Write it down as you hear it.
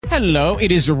Hello,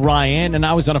 it is Ryan, and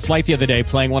I was on a flight the other day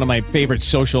playing one of my favorite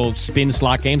social spin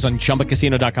slot games on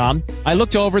ChumbaCasino.com. I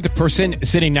looked over at the person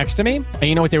sitting next to me, and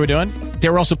you know what they were doing? They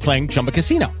were also playing Chumba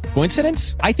Casino.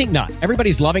 Coincidence? I think not.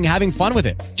 Everybody's loving having fun with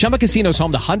it. Chumba Casino is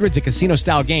home to hundreds of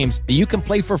casino-style games that you can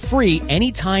play for free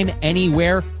anytime,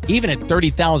 anywhere, even at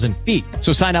 30,000 feet.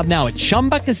 So sign up now at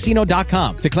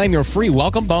ChumbaCasino.com to claim your free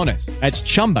welcome bonus. That's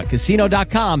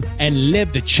ChumbaCasino.com and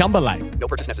live the Chumba life. No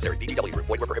purchase necessary. VGW. Void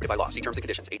were prohibited by law. See terms and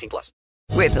conditions. 18+.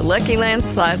 With the Lucky Land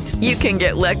Slots, you can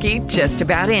get lucky just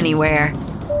about anywhere.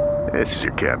 This is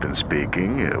your captain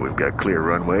speaking. We've got clear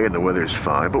runway and the weather's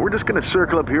fine, but we're just going to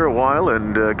circle up here a while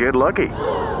and get lucky.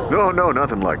 No,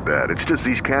 nothing like that. It's just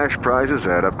these cash prizes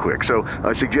add up quick. So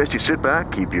I suggest you sit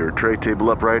back, keep your tray table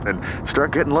upright, and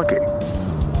start getting lucky.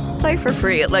 Play for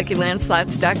free at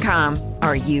LuckyLandSlots.com.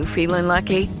 Are you feeling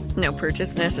lucky? No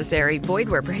purchase necessary. Void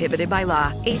where prohibited by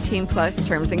law. 18+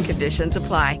 terms and conditions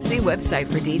apply. See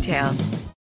website for details.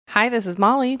 Hi, this is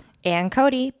Molly. And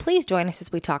Cody. Please join us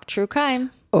as we talk true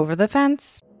crime. Over the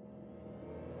Fence.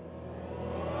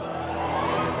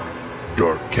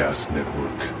 Darkcast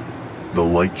Network. The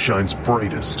light shines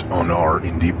brightest on our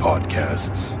indie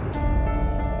podcasts.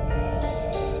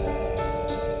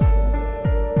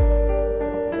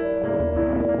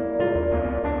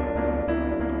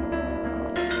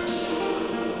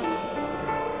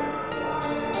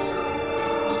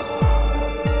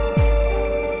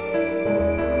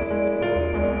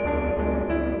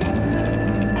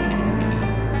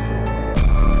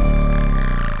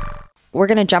 We're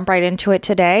going to jump right into it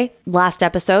today. Last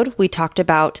episode, we talked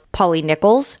about Polly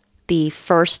Nichols, the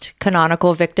first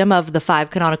canonical victim of the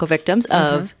 5 canonical victims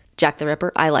of Jack the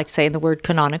Ripper. I like saying the word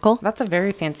canonical. That's a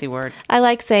very fancy word. I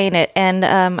like saying it, and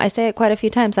I say it quite a few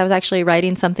times. I was actually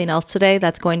writing something else today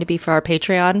that's going to be for our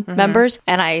Patreon members,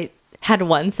 and I had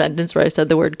one sentence where I said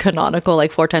the word canonical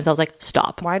like 4 times. I was like,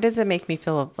 stop. Why does it make me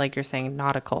feel like you're saying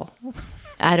nautical?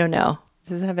 I don't know.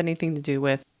 Does it have anything to do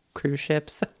with cruise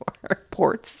ships or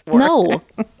ports? No.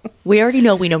 We already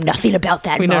know we know nothing about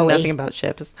that, We know Molly. nothing about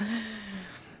ships.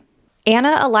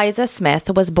 Anna Eliza Smith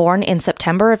was born in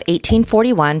September of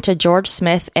 1841 to George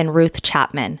Smith and Ruth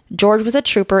Chapman. George was a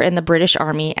trooper in the British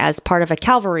Army as part of a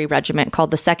cavalry regiment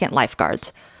called the 2nd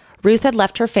Lifeguards. Ruth had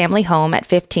left her family home at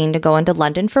 15 to go into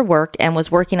London for work and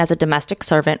was working as a domestic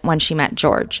servant when she met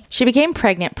George. She became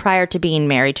pregnant prior to being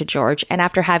married to George, and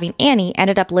after having Annie,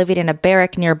 ended up living in a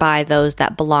barrack nearby those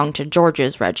that belonged to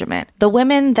George's regiment. The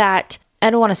women that, I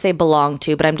don't want to say belonged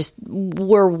to, but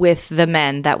were with the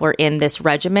men that were in this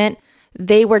regiment,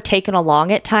 they were taken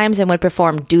along at times and would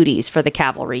perform duties for the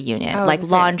cavalry unit, like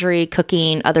laundry,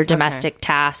 cooking, other domestic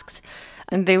tasks.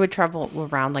 And they would travel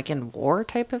around like in war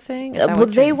type of thing? Well,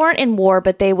 they weren't in war,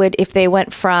 but they would, if they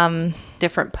went from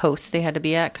different posts they had to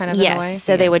be at kind of in a way? Yes,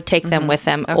 so they would take them with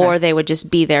them, or they would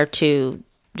just be there to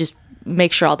just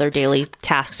make sure all their daily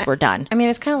tasks were done. I mean,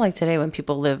 it's kind of like today when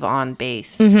people live on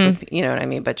base, you know what I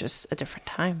mean? But just a different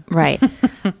time. Right.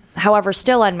 However,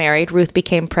 still unmarried, Ruth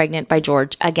became pregnant by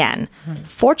George again.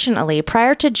 Fortunately,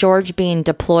 prior to George being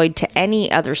deployed to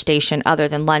any other station other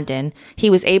than London,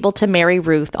 he was able to marry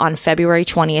Ruth on February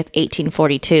 20th,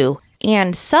 1842,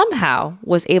 and somehow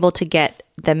was able to get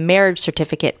the marriage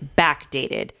certificate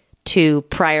backdated to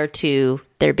prior to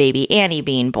their baby Annie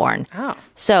being born. Oh.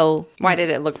 So why did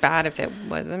it look bad if it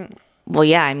wasn't? Well,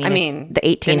 yeah, I mean it's the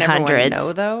 1800s. Didn't everyone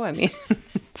know, though? I mean...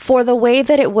 For the way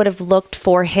that it would have looked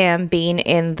for him being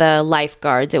in the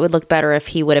lifeguards, it would look better if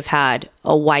he would have had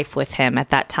a wife with him at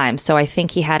that time. So I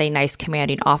think he had a nice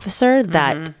commanding officer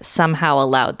that somehow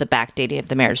allowed the backdating of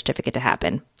the marriage certificate to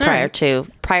happen prior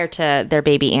to their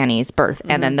baby Annie's birth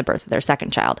and then the birth of their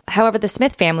second child. However, the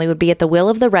Smith family would be at the will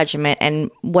of the regiment and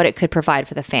what it could provide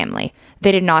for the family.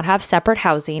 They did not have separate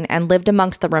housing and lived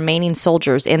amongst the remaining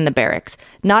soldiers in the barracks.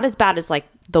 Not as bad as like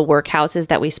the workhouses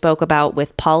that we spoke about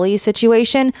with Polly's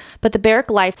situation, but the barrack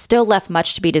life still left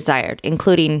much to be desired,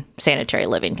 including sanitary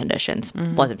living conditions.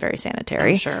 Wasn't very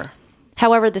sanitary. I'm sure.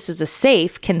 However, this was a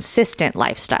safe, consistent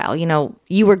lifestyle. You know,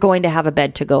 you were going to have a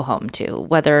bed to go home to.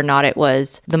 Whether or not it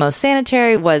was the most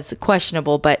sanitary was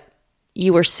questionable, but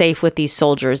you were safe with these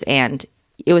soldiers and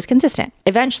it was consistent.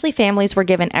 Eventually, families were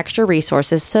given extra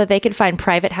resources so that they could find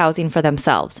private housing for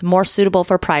themselves, more suitable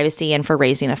for privacy and for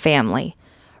raising a family.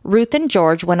 Ruth and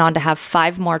George went on to have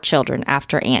 5 more children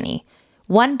after Annie.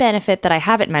 One benefit that I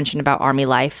haven't mentioned about Army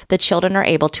life, the children are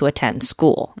able to attend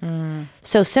school.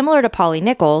 So similar to Polly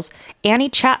Nichols, Annie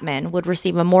Chapman would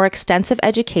receive a more extensive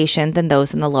education than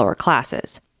those in the lower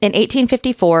classes. In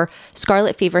 1854,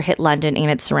 scarlet fever hit London and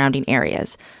its surrounding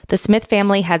areas. The Smith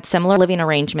family had similar living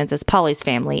arrangements as Polly's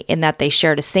family in that they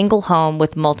shared a single home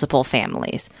with multiple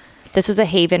families. This was a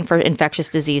haven for infectious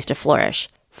disease to flourish.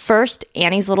 First,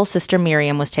 Annie's little sister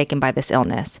Miriam was taken by this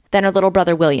illness. Then her little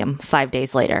brother William 5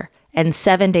 days later. And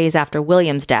 7 days after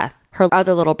William's death, her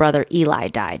other little brother Eli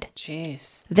died.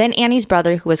 Jeez. Then Annie's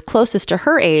brother, who was closest to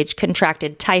her age,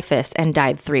 contracted typhus and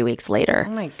died 3 weeks later.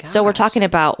 Oh my gosh. So we're talking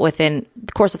about within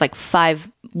the course of like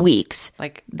 5 weeks,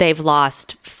 they've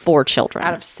lost 4 children.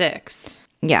 Out of 6.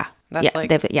 Yeah. That's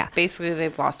basically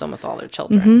they've lost almost all their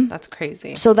children. Mm-hmm. That's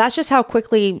crazy. So that's just how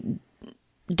quickly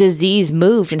disease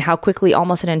moved and how quickly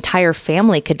almost an entire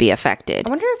family could be affected. I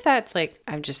wonder if that's like,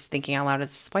 I'm just thinking out loud, is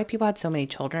this why people had so many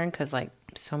children? Because like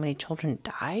so many children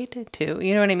died too.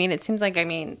 You know what I mean? It seems like,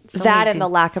 that and the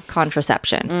lack of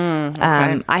contraception.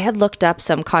 Okay. I had looked up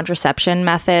some contraception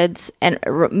methods, and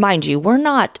mind you, we're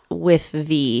not with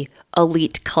the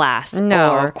elite class.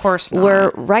 No, of course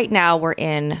not. We're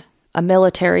in a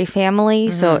military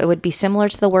family, so it would be similar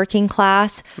to the working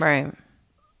class. Right.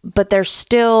 But there's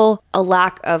still a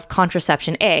lack of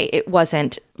contraception. It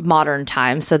wasn't modern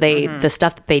times, so the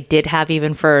stuff that they did have,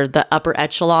 even for the upper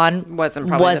echelon, wasn't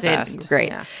the best. Great.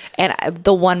 Yeah. And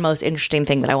the one most interesting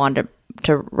thing that I wanted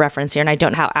to reference here, and I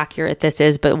don't know how accurate this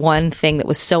is, but one thing that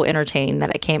was so entertaining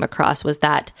that I came across was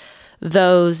that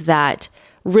those that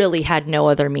really had no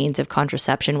other means of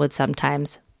contraception would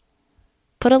sometimes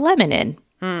put a lemon in.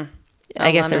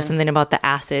 I guess there was something about the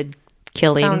acid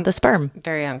killing the sperm.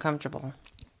 Very uncomfortable.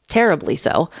 Terribly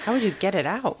so. How would you get it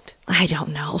out? I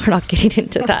don't know. We're not getting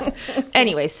into that.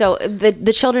 Anyway, so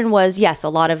the children was, yes, a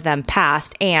lot of them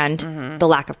passed, and the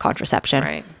lack of contraception.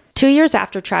 Right. 2 years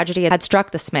after tragedy had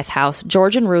struck the Smith house,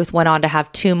 George and Ruth went on to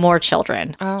have 2 more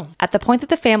children. Oh. At the point that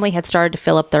the family had started to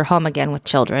fill up their home again with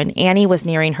children, Annie was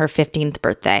nearing her 15th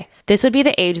birthday. This would be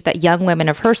the age that young women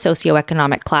of her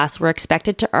socioeconomic class were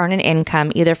expected to earn an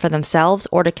income either for themselves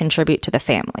or to contribute to the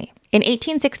family. In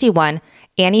 1861,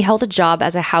 Annie held a job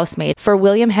as a housemaid for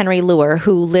William Henry Lure,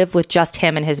 who lived with just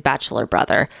him and his bachelor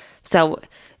brother. So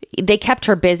they kept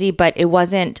her busy, but it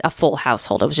wasn't a full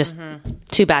household. It was just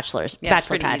 2 bachelors. Yeah,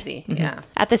 bachelor it's pretty easy. Mm-hmm. Yeah.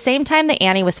 At the same time that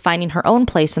Annie was finding her own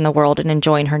place in the world and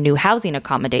enjoying her new housing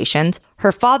accommodations,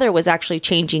 her father was actually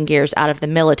changing gears out of the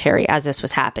military as this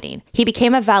was happening. He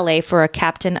became a valet for a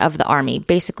captain of the army,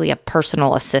 basically a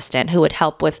personal assistant who would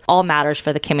help with all matters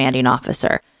for the commanding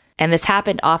officer. And this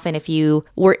happened often if you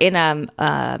were in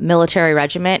a military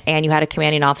regiment and you had a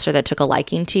commanding officer that took a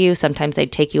liking to you. Sometimes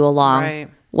they'd take you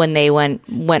along when they went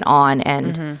on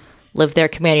and lived their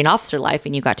commanding officer life,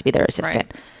 and you got to be their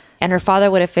assistant. Right. And her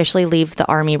father would officially leave the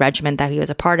Army regiment that he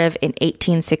was a part of in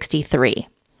 1863.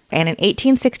 And in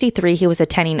 1863, he was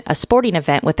attending a sporting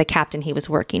event with the captain he was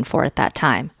working for at that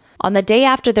time. On the day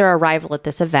after their arrival at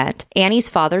this event, Annie's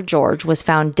father, George, was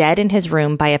found dead in his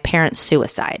room by apparent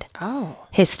suicide. Oh.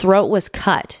 His throat was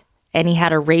cut, and he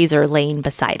had a razor laying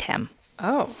beside him.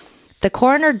 Oh. The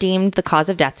coroner deemed the cause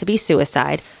of death to be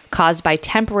suicide, caused by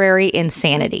temporary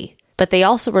insanity. But they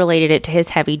also related it to his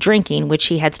heavy drinking, which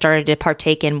he had started to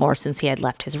partake in more since he had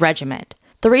left his regiment.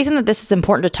 The reason that this is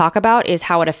important to talk about is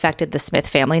how it affected the Smith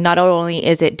family. Not only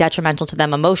is it detrimental to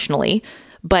them emotionally,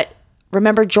 but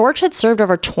remember, George had served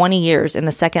over 20 years in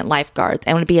the 2nd Life Guards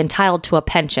and would be entitled to a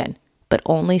pension, but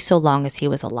only so long as he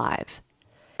was alive.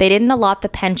 They didn't allot the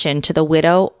pension to the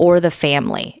widow or the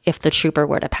family if the trooper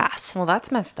were to pass. Well,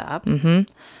 that's messed up.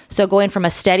 So going from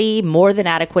a steady, more than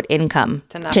adequate income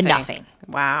to nothing.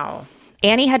 Wow.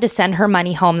 Annie had to send her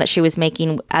money home that she was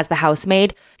making as the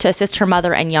housemaid to assist her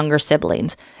mother and younger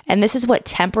siblings. And this is what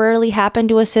temporarily happened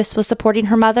to assist with supporting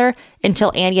her mother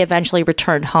until Annie eventually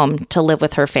returned home to live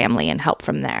with her family and help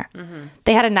from there.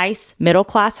 They had a nice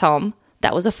middle-class home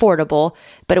that was affordable,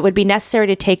 but it would be necessary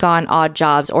to take on odd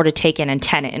jobs or to take in a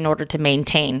tenant in order to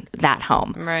maintain that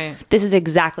home. Right. This is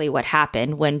exactly what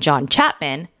happened when John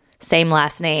Chapman, same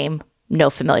last name,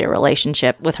 no familiar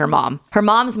relationship with her mom. Her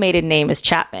mom's maiden name is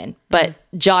Chapman, but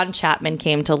John Chapman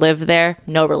came to live there,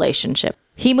 no relationship.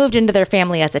 He moved into their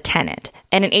family as a tenant.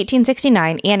 And in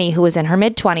 1869, Annie, who was in her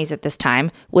mid-20s at this time,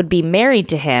 would be married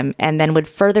to him and then would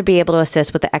further be able to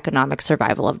assist with the economic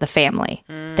survival of the family.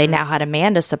 They now had a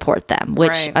man to support them,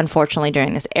 which unfortunately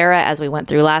during this era, as we went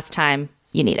through last time,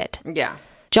 you need it. Yeah.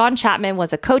 John Chapman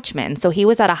was a coachman, so he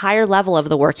was at a higher level of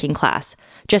the working class,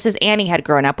 just as Annie had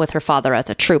grown up with her father as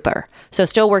a trooper. So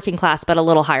still working class, but a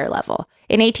little higher level.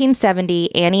 In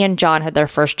 1870, Annie and John had their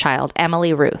first child,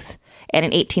 Emily Ruth. And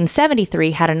in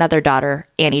 1873 had another daughter,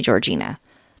 Annie Georgina.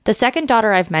 The second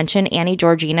daughter I've mentioned, Annie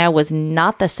Georgina, was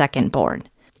not the second born.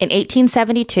 In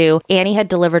 1872, Annie had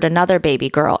delivered another baby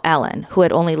girl, Ellen, who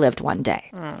had only lived 1 day.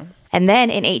 And then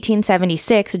in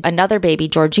 1876, another baby,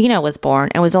 Georgina, was born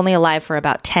and was only alive for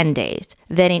about 10 days.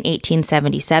 Then in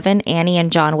 1877, Annie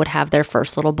and John would have their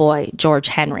first little boy, George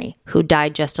Henry, who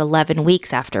died just 11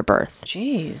 weeks after birth.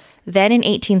 Jeez. Then in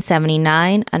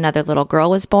 1879, another little girl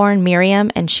was born,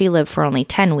 Miriam, and she lived for only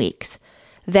 10 weeks.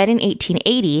 Then in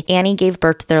 1880, Annie gave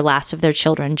birth to their last of their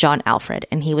children, John Alfred,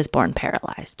 and he was born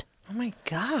paralyzed. Oh my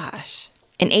gosh.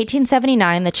 In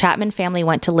 1879, the Chapman family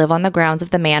went to live on the grounds of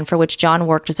the man for which John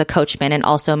worked as a coachman and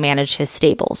also managed his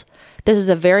stables. This is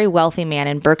a very wealthy man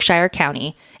in Berkshire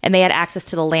County, and they had access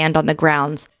to the land on the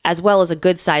grounds, as well as a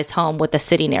good-sized home with a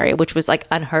sitting area, which was like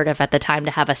unheard of at the time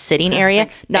to have a sitting area.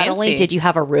 Not only did you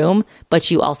have a room,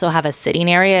 but you also have a sitting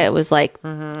area. It was like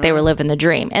they were living the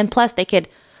dream. And plus, they could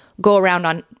go around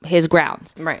on his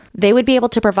grounds. Right. They would be able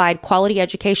to provide quality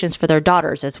educations for their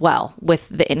daughters as well, with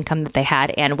the income that they had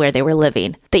and where they were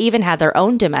living. They even had their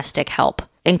own domestic help,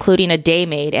 including a day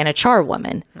maid and a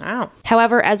charwoman. Wow.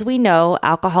 However, as we know,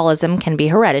 alcoholism can be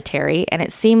hereditary, and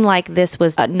it seemed like this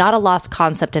was not a lost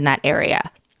concept in that area.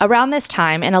 Around this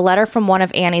time, in a letter from one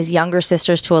of Annie's younger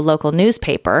sisters to a local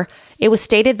newspaper, it was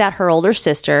stated that her older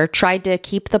sister tried to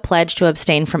keep the pledge to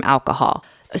abstain from alcohol.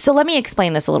 So let me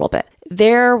explain this a little bit.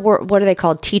 There were, what are they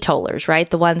called? Teetotalers, right?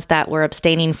 The ones that were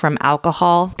abstaining from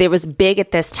alcohol. It was big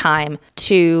at this time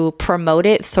to promote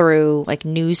it through like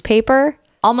newspaper,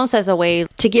 almost as a way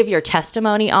to give your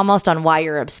testimony almost on why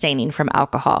you're abstaining from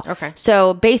alcohol. Okay.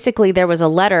 So basically there was a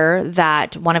letter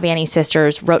that one of Annie's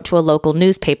sisters wrote to a local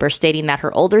newspaper stating that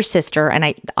her older sister,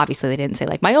 and obviously they didn't say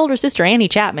like, my older sister Annie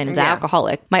Chapman is an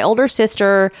alcoholic. My older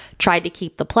sister tried to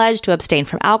keep the pledge to abstain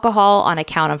from alcohol on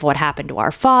account of what happened to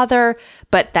our father,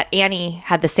 but that Annie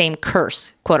had the same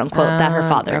curse, quote unquote, that her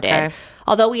father did.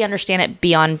 Although we understand it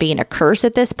beyond being a curse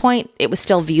at this point, it was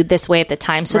still viewed this way at the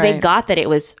time. So they got that it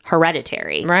was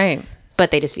hereditary. Right.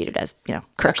 But they just viewed it as,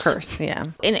 curse. A curse, yeah.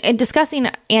 In discussing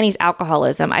Annie's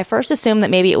alcoholism, I first assumed that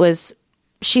maybe it was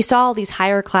she saw all these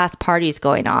higher class parties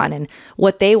going on and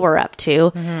what they were up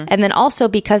to. Mm-hmm. And then also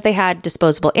because they had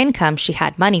disposable income, she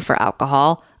had money for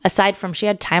alcohol. Aside from she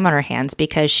had time on her hands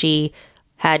because she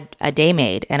had a day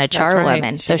maid and a charwoman.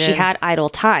 Right. So she had idle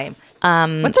time.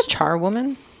 What's a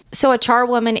charwoman? So a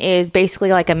charwoman is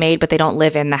basically like a maid, but they don't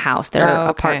live in the house. They're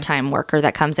a part-time worker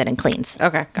that comes in and cleans.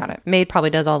 Okay, got it. Maid probably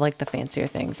does all like the fancier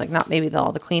things, like not maybe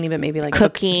all the cleaning, but maybe like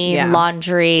cooking,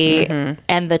 laundry,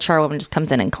 and the charwoman just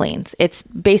comes in and cleans. It's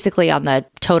basically on the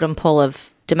totem pole of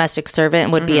domestic servant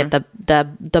and would be at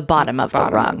the bottom of the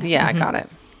rung. Yeah, I got it.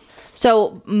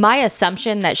 So my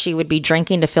assumption that she would be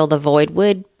drinking to fill the void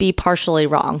would be partially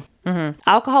wrong. Mm-hmm.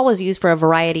 Alcohol was used for a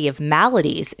variety of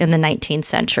maladies in the 19th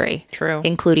century. True.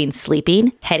 Including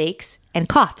sleeping, headaches, and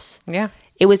coughs. Yeah.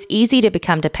 It was easy to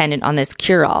become dependent on this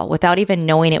cure-all without even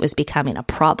knowing it was becoming a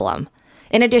problem.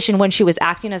 In addition, when she was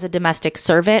acting as a domestic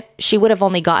servant, she would have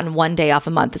only gotten 1 day off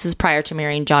a month. This is prior to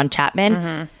marrying John Chapman.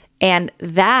 Mm-hmm. And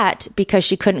that, because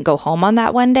she couldn't go home on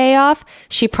that 1 day off,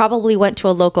 she probably went to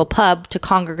a local pub to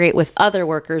congregate with other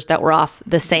workers that were off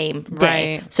the same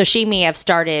day. Right. So she may have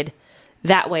started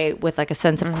that way with like a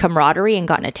sense of camaraderie and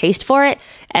gotten a taste for it,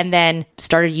 and then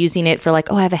started using it for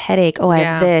like, oh, I have a headache, oh, I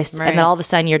have this, and then all of a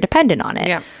sudden you're dependent on it.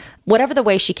 Yeah. Whatever the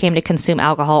way she came to consume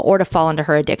alcohol or to fall into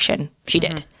her addiction, she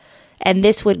did. And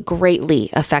this would greatly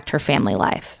affect her family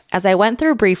life. As I went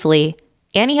through briefly,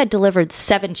 Annie had delivered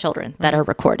 7 children that are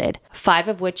recorded, 5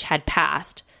 of which had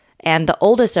passed. And the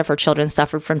oldest of her children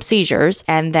suffered from seizures.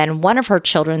 And then one of her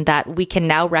children that we can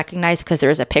now recognize because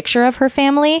there is a picture of her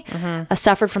family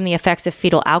suffered from the effects of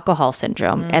fetal alcohol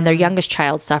syndrome. And their youngest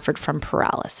child suffered from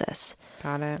paralysis.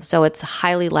 Got it. So it's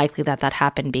highly likely that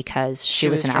happened because she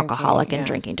was an alcoholic and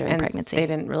drinking during pregnancy. They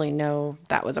didn't really know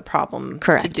that was a problem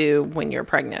to do when you're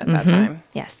pregnant at that time.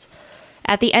 Yes.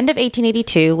 At the end of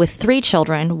 1882, with 3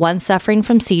 children, one suffering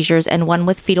from seizures and one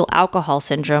with fetal alcohol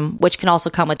syndrome, which can also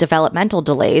come with developmental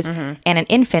delays, and an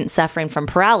infant suffering from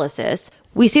paralysis,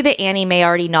 we see that Annie may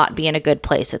already not be in a good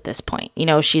place at this point.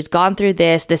 She's gone through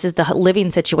this. This is the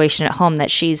living situation at home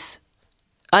that she's,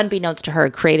 unbeknownst to her,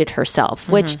 created herself,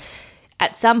 which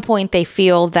at some point they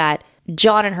feel that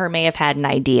John and her may have had an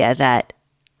idea that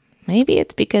maybe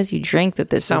it's because you drink that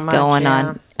this is going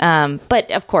on.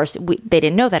 But of course, they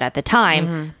didn't know that at the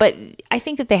time. But I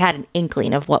think that they had an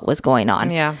inkling of what was going on.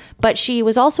 Yeah. But she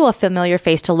was also a familiar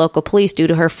face to local police due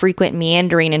to her frequent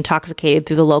meandering intoxicated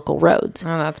through the local roads.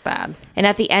 Oh, that's bad. And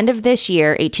at the end of this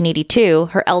year, 1882,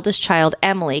 her eldest child,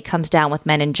 Emily, comes down with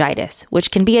meningitis, which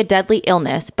can be a deadly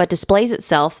illness, but displays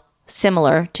itself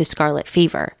similar to scarlet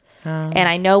fever. And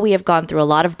I know we have gone through a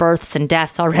lot of births and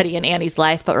deaths already in Annie's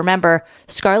life, but remember,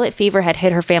 scarlet fever had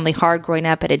hit her family hard growing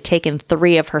up. It had taken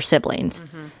 3 of her siblings.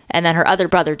 And then her other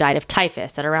brother died of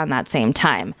typhus at around that same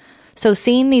time. So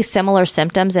seeing these similar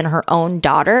symptoms in her own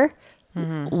daughter,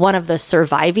 one of the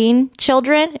surviving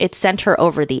children, it sent her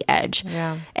over the edge.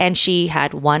 Yeah. And she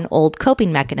had one old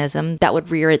coping mechanism that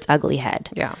would rear its ugly head.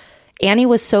 Yeah. Annie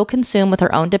was so consumed with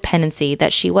her own dependency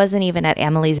that she wasn't even at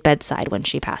Emily's bedside when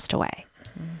she passed away.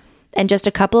 And just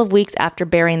a couple of weeks after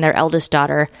burying their eldest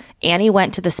daughter, Annie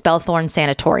went to the Spelthorne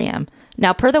Sanatorium.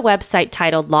 Now, per the website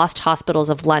titled Lost Hospitals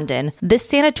of London, this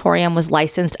sanatorium was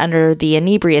licensed under the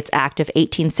Inebriates Act of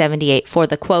 1878 for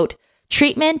the, quote,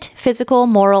 treatment, physical,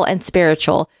 moral, and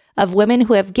spiritual, of women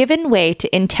who have given way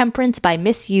to intemperance by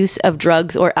misuse of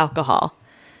drugs or alcohol.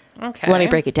 Okay. Let me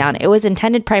break it down. It was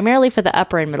intended primarily for the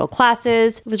upper and middle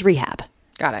classes. It was rehab.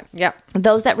 Got it. Yep.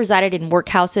 Those that resided in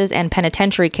workhouses and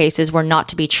penitentiary cases were not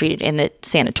to be treated in the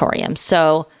sanatorium.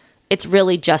 So it's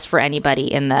really just for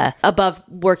anybody in the above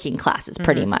working classes,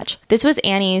 pretty much. This was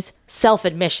Annie's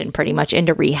self-admission pretty much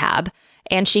into rehab,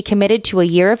 and she committed to a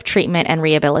year of treatment and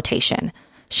rehabilitation.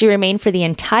 She remained for the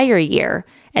entire year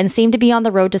and seemed to be on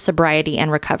the road to sobriety and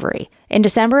recovery. In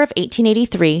December of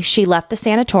 1883, she left the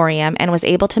sanatorium and was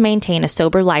able to maintain a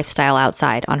sober lifestyle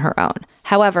outside on her own.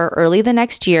 However, early the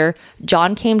next year,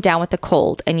 John came down with a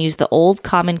cold and used the old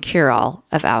common cure-all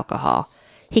of alcohol.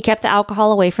 He kept the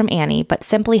alcohol away from Annie, but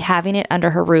simply having it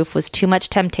under her roof was too much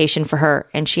temptation for her,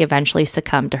 and she eventually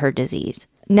succumbed to her disease.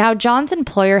 Now, John's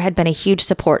employer had been a huge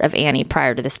support of Annie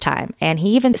prior to this time, and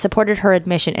he even supported her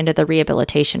admission into the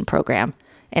rehabilitation program.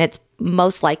 And it's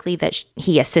most likely that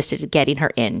he assisted getting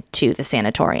her into the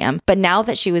sanatorium. But now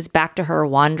that she was back to her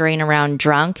wandering around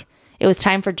drunk, it was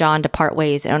time for John to part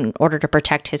ways in order to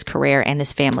protect his career and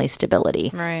his family's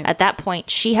stability. Right. At that point,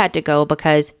 she had to go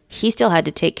because he still had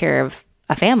to take care of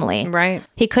a family. Right.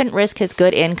 He couldn't risk his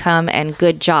good income and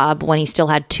good job when he still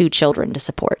had 2 children to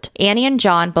support. Annie and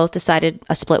John both decided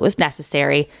a split was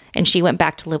necessary, and she went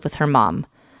back to live with her mom.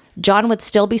 John would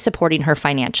still be supporting her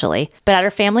financially, but at her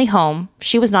family home,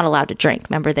 she was not allowed to drink.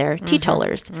 Remember, they're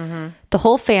teetotalers. The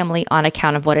whole family, on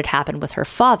account of what had happened with her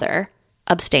father,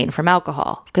 abstained from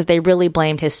alcohol because they really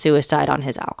blamed his suicide on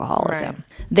his alcoholism.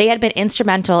 Right. They had been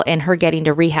instrumental in her getting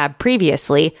to rehab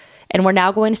previously and were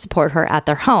now going to support her at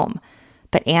their home.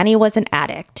 But Annie was an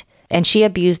addict, and she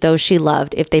abused those she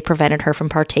loved if they prevented her from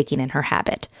partaking in her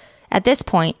habit. At this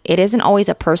point, it isn't always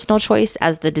a personal choice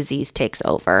as the disease takes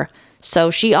over.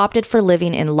 So she opted for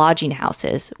living in lodging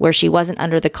houses where she wasn't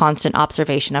under the constant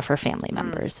observation of her family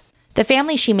members. The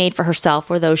family she made for herself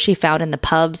were those she found in the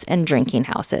pubs and drinking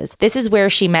houses. This is where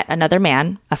she met another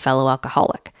man, a fellow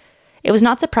alcoholic. It was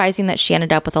not surprising that she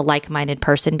ended up with a like-minded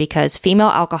person because female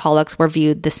alcoholics were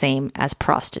viewed the same as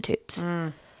prostitutes.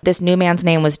 This new man's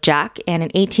name was Jack, and in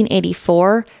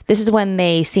 1884, this is when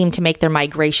they seemed to make their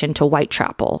migration to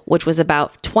Whitechapel, which was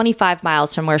about 25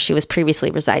 miles from where she was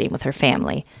previously residing with her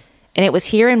family. And it was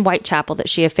here in Whitechapel that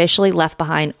she officially left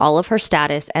behind all of her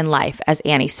status and life as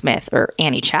Annie Smith, or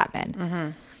Annie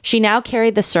Chapman. She now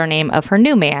carried the surname of her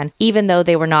new man, even though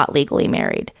they were not legally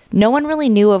married. No one really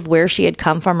knew of where she had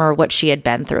come from or what she had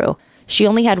been through. She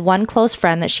only had one close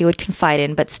friend that she would confide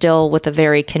in, but still with a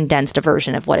very condensed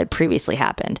version of what had previously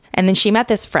happened. And then she met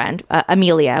this friend,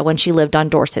 Amelia, when she lived on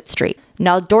Dorset Street.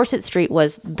 Now, Dorset Street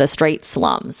was the straight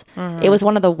slums. It was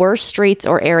one of the worst streets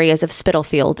or areas of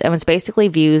Spitalfields and was basically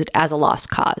viewed as a lost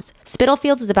cause.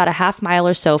 Spitalfields is about a half mile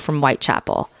or so from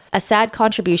Whitechapel. A sad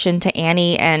contribution to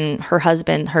Annie and her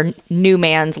husband, her new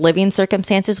man's living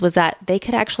circumstances, was that they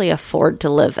could actually afford to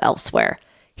live elsewhere.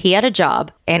 He had a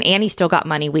job, and Annie still got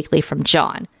money weekly from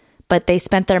John, but they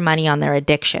spent their money on their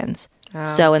addictions.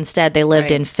 So instead, they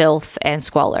lived in filth and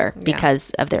squalor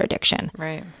because of their addiction.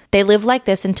 Right. They lived like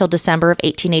this until December of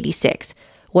 1886,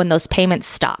 when those payments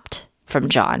stopped from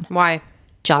John. Why?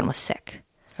 John was sick.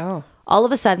 Oh. All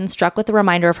of a sudden, struck with the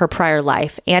reminder of her prior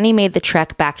life, Annie made the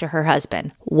trek back to her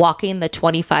husband, walking the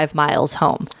 25 miles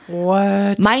home.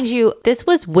 What? Mind you, this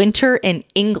was winter in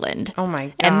England. Oh my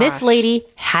gosh. And this lady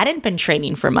hadn't been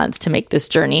training for months to make this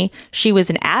journey. She was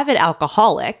an avid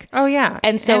alcoholic. Oh, yeah.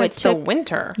 And so it's still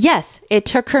winter. Yes. It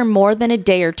took her more than a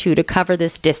day or two to cover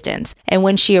this distance. And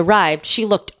when she arrived, she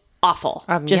looked awful.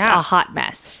 Just a hot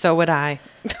mess. So would I.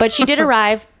 But she did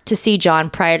arrive to see John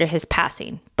prior to his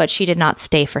passing, but she did not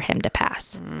stay for him to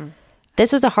pass.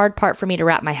 This was a hard part for me to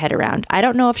wrap my head around. I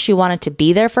don't know if she wanted to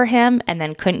be there for him and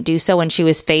then couldn't do so when she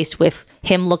was faced with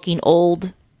him looking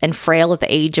old and frail at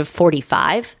the age of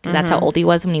 45, because that's how old he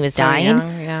was when he was dying.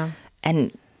 Young, yeah.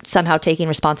 And somehow taking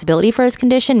responsibility for his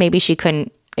condition. Maybe she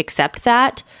couldn't accept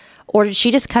that. Or did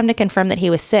she just come to confirm that he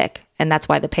was sick and that's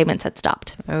why the payments had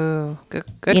stopped? Oh, good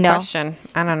question.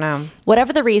 I don't know.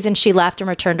 Whatever the reason, she left and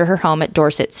returned to her home at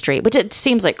Dorset Street, which it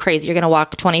seems like crazy. You're going to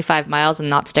walk 25 miles and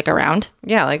not stick around.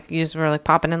 Yeah, like you just were like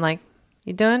popping in like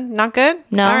You doing? Not good?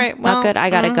 No, All right, well, not good. I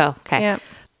got to go. Okay. Yeah.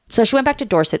 So she went back to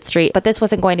Dorset Street, but this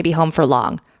wasn't going to be home for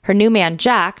long. Her new man,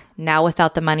 Jack, now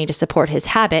without the money to support his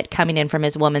habit coming in from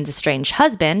his woman's estranged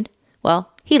husband,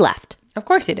 well, he left, Of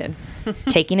course he did.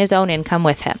 taking his own income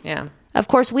with him. Yeah. Of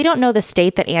course, we don't know the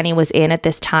state that Annie was in at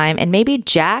this time, and maybe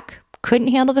Jack couldn't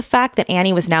handle the fact that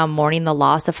Annie was now mourning the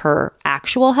loss of her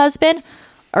actual husband,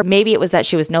 or maybe it was that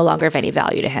she was no longer of any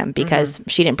value to him because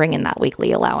she didn't bring in that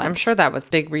weekly allowance. I'm sure that was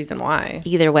big reason why.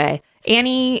 Either way,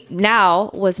 Annie now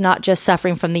was not just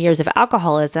suffering from the years of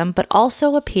alcoholism, but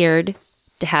also appeared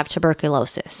to have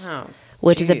tuberculosis,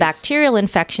 which is a bacterial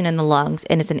infection in the lungs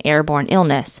and is an airborne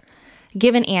illness.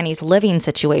 Given Annie's living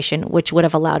situation, which would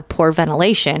have allowed poor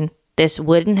ventilation, this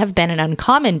wouldn't have been an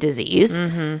uncommon disease.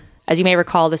 As you may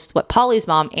recall, this is what Polly's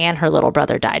mom and her little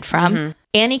brother died from.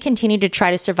 Annie continued to try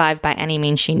to survive by any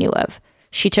means she knew of.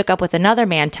 She took up with another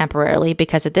man temporarily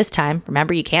because at this time,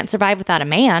 remember, you can't survive without a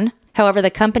man. However,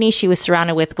 the company she was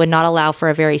surrounded with would not allow for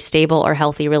a very stable or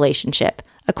healthy relationship.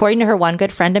 According to her one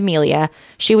good friend, Amelia,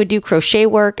 she would do crochet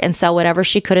work and sell whatever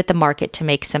she could at the market to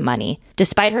make some money.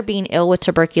 Despite her being ill with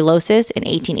tuberculosis in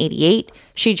 1888,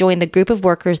 she joined the group of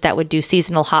workers that would do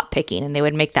seasonal hop picking, and they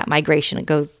would make that migration and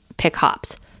go pick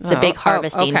hops. It's a big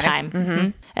harvesting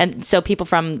time. And so people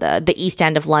from the East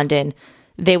End of London,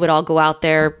 they would all go out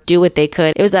there, do what they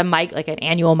could. It was like an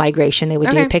annual migration. They would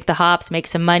do pick the hops, make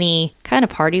some money, kind of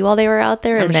party while they were out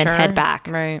there, and then head back.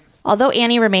 Right. Although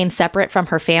Annie remained separate from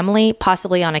her family,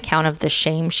 possibly on account of the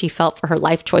shame she felt for her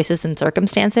life choices and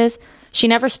circumstances, she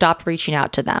never stopped reaching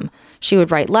out to them. She would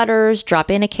write letters,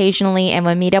 drop in occasionally, and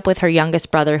would meet up with her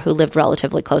youngest brother who lived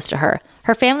relatively close to her.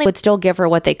 Her family would still give her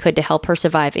what they could to help her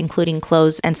survive, including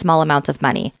clothes and small amounts of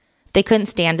money. They couldn't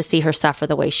stand to see her suffer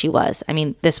the way she was. I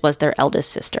mean, this was their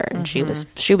eldest sister, and she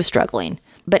was struggling.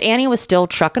 But Annie was still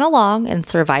trucking along and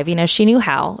surviving as she knew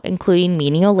how, including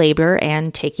menial labor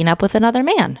and taking up with another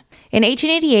man. In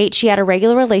 1888, she had a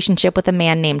regular relationship with a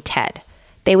man named Ted.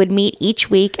 They would meet each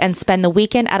week and spend the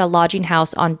weekend at a lodging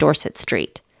house on Dorset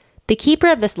Street. The keeper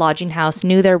of this lodging house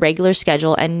knew their regular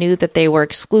schedule and knew that they were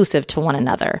exclusive to one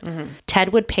another.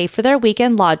 Ted would pay for their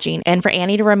weekend lodging and for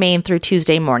Annie to remain through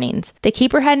Tuesday mornings. The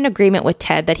keeper had an agreement with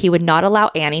Ted that he would not allow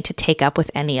Annie to take up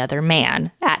with any other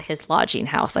man at his lodging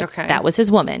house. That was his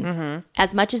woman.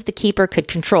 As much as the keeper could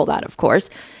control that, of course,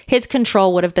 his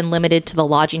control would have been limited to the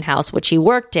lodging house which he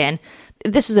worked in.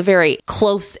 This was a very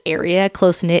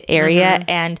close-knit area,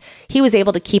 and he was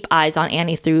able to keep eyes on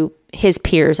Annie through his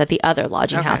peers at the other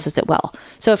lodging houses as well.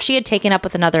 So if she had taken up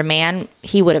with another man,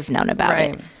 he would have known about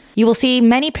it. You will see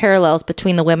many parallels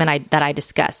between the women that I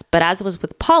discussed, but as was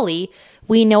with Polly,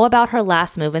 we know about her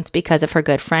last movements because of her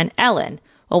good friend Ellen.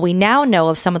 Well, we now know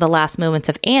of some of the last movements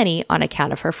of Annie on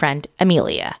account of her friend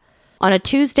Amelia. On a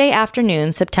Tuesday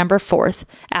afternoon, September 4th,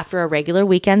 after a regular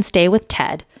weekend stay with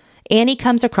Ted, Annie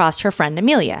comes across her friend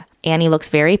Amelia. Annie looks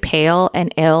very pale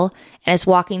and ill and is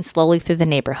walking slowly through the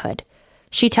neighborhood.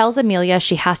 She tells Amelia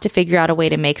she has to figure out a way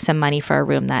to make some money for a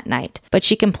room that night, but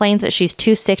she complains that she's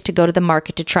too sick to go to the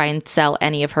market to try and sell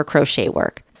any of her crochet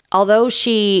work. Although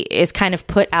she is kind of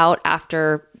put out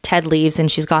after Ted leaves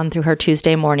and she's gone through her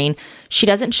Tuesday morning, she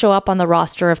doesn't show up on the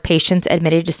roster of patients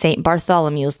admitted to St.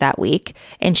 Bartholomew's that week,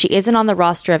 and she isn't on the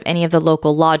roster of any of the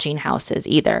local lodging houses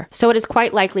either. So it is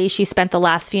quite likely she spent the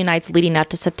last few nights leading up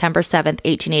to September 7th,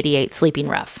 1888, sleeping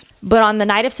rough. But on the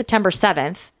night of September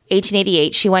 7th,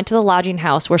 1888, she went to the lodging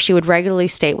house where she would regularly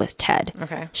stay with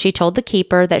Ted. She told the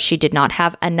keeper that she did not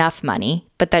have enough money,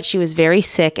 but that she was very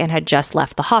sick and had just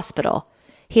left the hospital.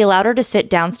 He allowed her to sit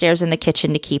downstairs in the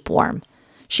kitchen to keep warm.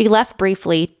 She left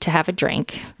briefly to have a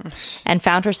drink and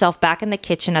found herself back in the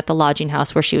kitchen at the lodging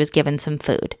house where she was given some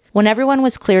food. When everyone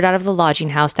was cleared out of the lodging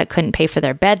house that couldn't pay for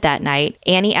their bed that night,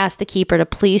 Annie asked the keeper to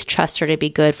please trust her to be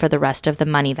good for the rest of the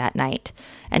money that night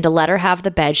and to let her have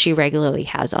the bed she regularly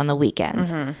has on the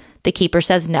weekends. The keeper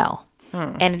says no.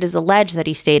 And it is alleged that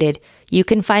he stated, "You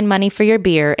can find money for your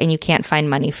beer and you can't find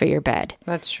money for your bed."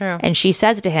 That's true. And she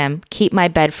says to him, "Keep my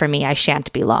bed for me, I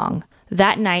shan't be long."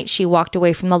 That night, she walked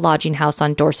away from the lodging house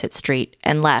on Dorset Street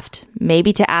and left,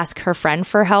 maybe to ask her friend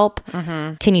for help.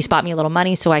 Can you spot me a little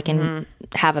money so I can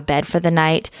have a bed for the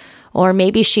night? Or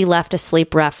maybe she left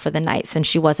asleep rough for the night since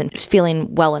she wasn't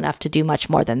feeling well enough to do much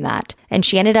more than that. And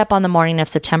she ended up on the morning of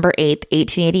September 8th,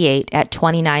 1888 at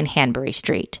 29 Hanbury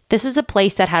Street. This is a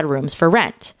place that had rooms for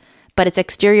rent, but its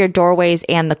exterior doorways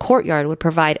and the courtyard would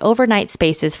provide overnight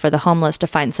spaces for the homeless to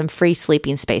find some free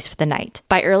sleeping space for the night.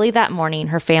 By early that morning,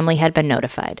 her family had been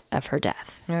notified of her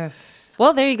death.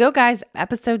 Well, there you go, guys.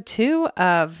 Episode 2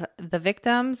 of The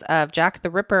Victims of Jack the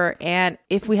Ripper. And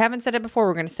if we haven't said it before,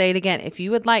 we're going to say it again. If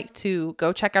you would like to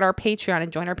go check out our Patreon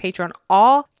and join our Patreon,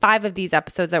 all 5 of these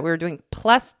episodes that we were doing,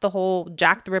 plus the whole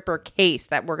Jack the Ripper case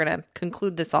that we're going to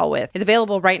conclude this all with, is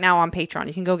available right now on Patreon.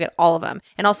 You can go get all of them.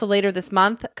 And also later this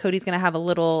month, Cody's going to have a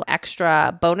little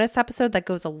extra bonus episode that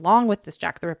goes along with this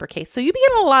Jack the Ripper case. So you'll be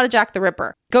getting a lot of Jack the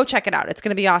Ripper. Go check it out. It's going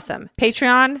to be awesome.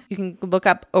 Patreon, you can look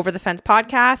up Over the Fence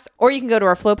Podcast, or you can go to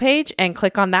our Flow page and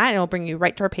click on that, and it'll bring you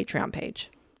right to our Patreon page.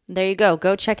 There you go.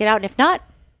 Go check it out. And if not,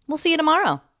 we'll see you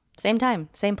tomorrow. Same time,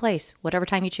 same place, whatever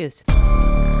time you choose.